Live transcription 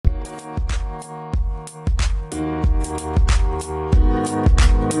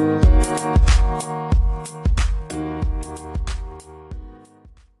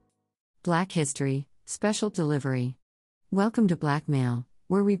Black History, Special Delivery. Welcome to Black Mail,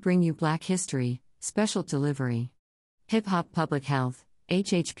 where we bring you Black History, Special Delivery. Hip Hop Public Health,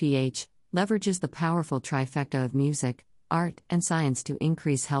 HHPH, leverages the powerful trifecta of music, art, and science to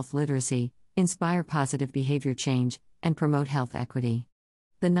increase health literacy, inspire positive behavior change, and promote health equity.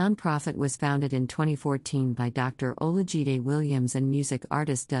 The nonprofit was founded in 2014 by Dr. Olajide Williams and music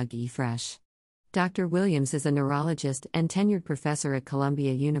artist Doug E. Fresh. Dr. Williams is a neurologist and tenured professor at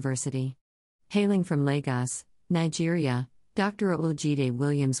Columbia University. Hailing from Lagos, Nigeria, Dr. Olajide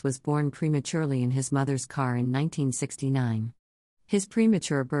Williams was born prematurely in his mother's car in 1969. His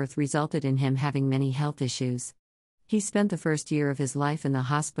premature birth resulted in him having many health issues. He spent the first year of his life in the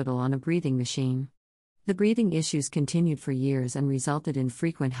hospital on a breathing machine. The breathing issues continued for years and resulted in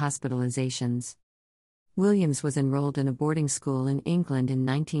frequent hospitalizations. Williams was enrolled in a boarding school in England in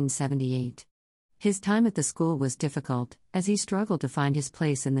 1978. His time at the school was difficult, as he struggled to find his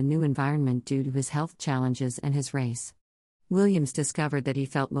place in the new environment due to his health challenges and his race. Williams discovered that he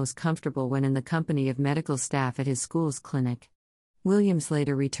felt most comfortable when in the company of medical staff at his school's clinic. Williams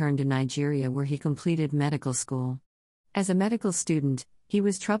later returned to Nigeria where he completed medical school. As a medical student, he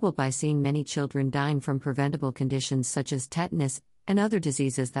was troubled by seeing many children dying from preventable conditions such as tetanus and other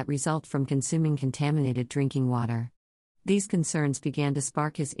diseases that result from consuming contaminated drinking water. These concerns began to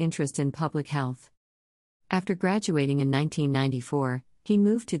spark his interest in public health. After graduating in 1994, he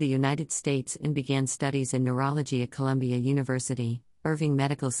moved to the United States and began studies in neurology at Columbia University, Irving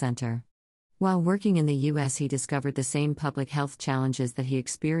Medical Center. While working in the U.S., he discovered the same public health challenges that he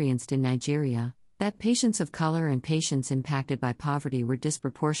experienced in Nigeria, that patients of color and patients impacted by poverty were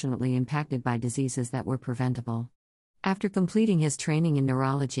disproportionately impacted by diseases that were preventable. After completing his training in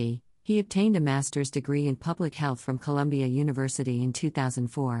neurology, he obtained a master's degree in public health from Columbia University in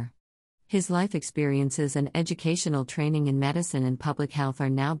 2004. His life experiences and educational training in medicine and public health are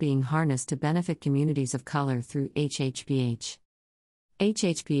now being harnessed to benefit communities of color through HHPH.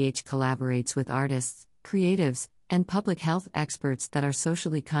 HHPH collaborates with artists, creatives, and public health experts that are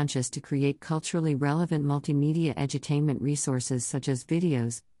socially conscious to create culturally relevant multimedia edutainment resources such as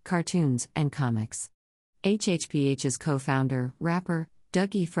videos, cartoons, and comics. HHPH's co-founder, rapper,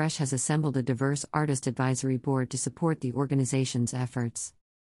 Doug E. Fresh has assembled a diverse artist advisory board to support the organization's efforts.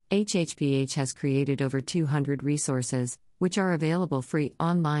 HHPH has created over 200 resources, which are available free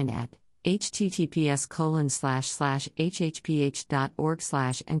online at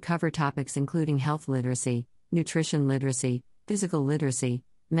https://hhph.org/ and cover topics including health literacy, nutrition literacy, physical literacy,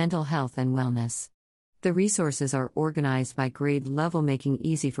 mental health and wellness. The resources are organized by grade level, making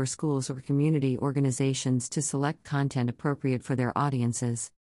easy for schools or community organizations to select content appropriate for their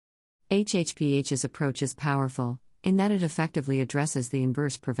audiences. HHPH's approach is powerful, in that it effectively addresses the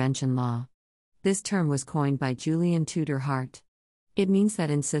inverse prevention law. This term was coined by Julian Tudor Hart. It means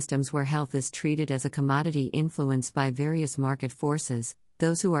that in systems where health is treated as a commodity influenced by various market forces,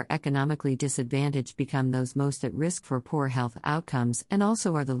 those who are economically disadvantaged become those most at risk for poor health outcomes and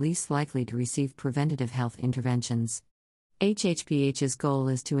also are the least likely to receive preventative health interventions. HHPH's goal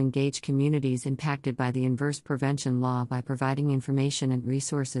is to engage communities impacted by the inverse prevention law by providing information and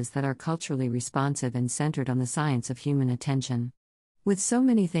resources that are culturally responsive and centered on the science of human attention. With so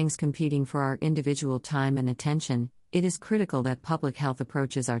many things competing for our individual time and attention, it is critical that public health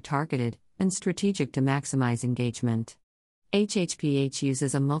approaches are targeted and strategic to maximize engagement. HHPH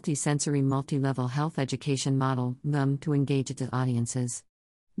uses a multi-sensory, multi-level health education model to engage its audiences.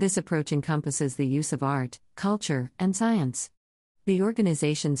 This approach encompasses the use of art, culture, and science. The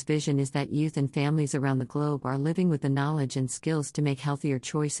organization's vision is that youth and families around the globe are living with the knowledge and skills to make healthier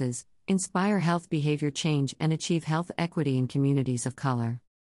choices, inspire health behavior change, and achieve health equity in communities of color.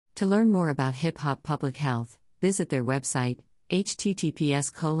 To learn more about Hip Hop Public Health, visit their website,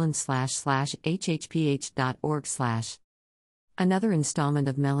 https://hhph.org/. Another installment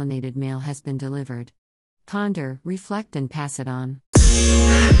of Melanated Mail has been delivered. Ponder, reflect, and pass it on.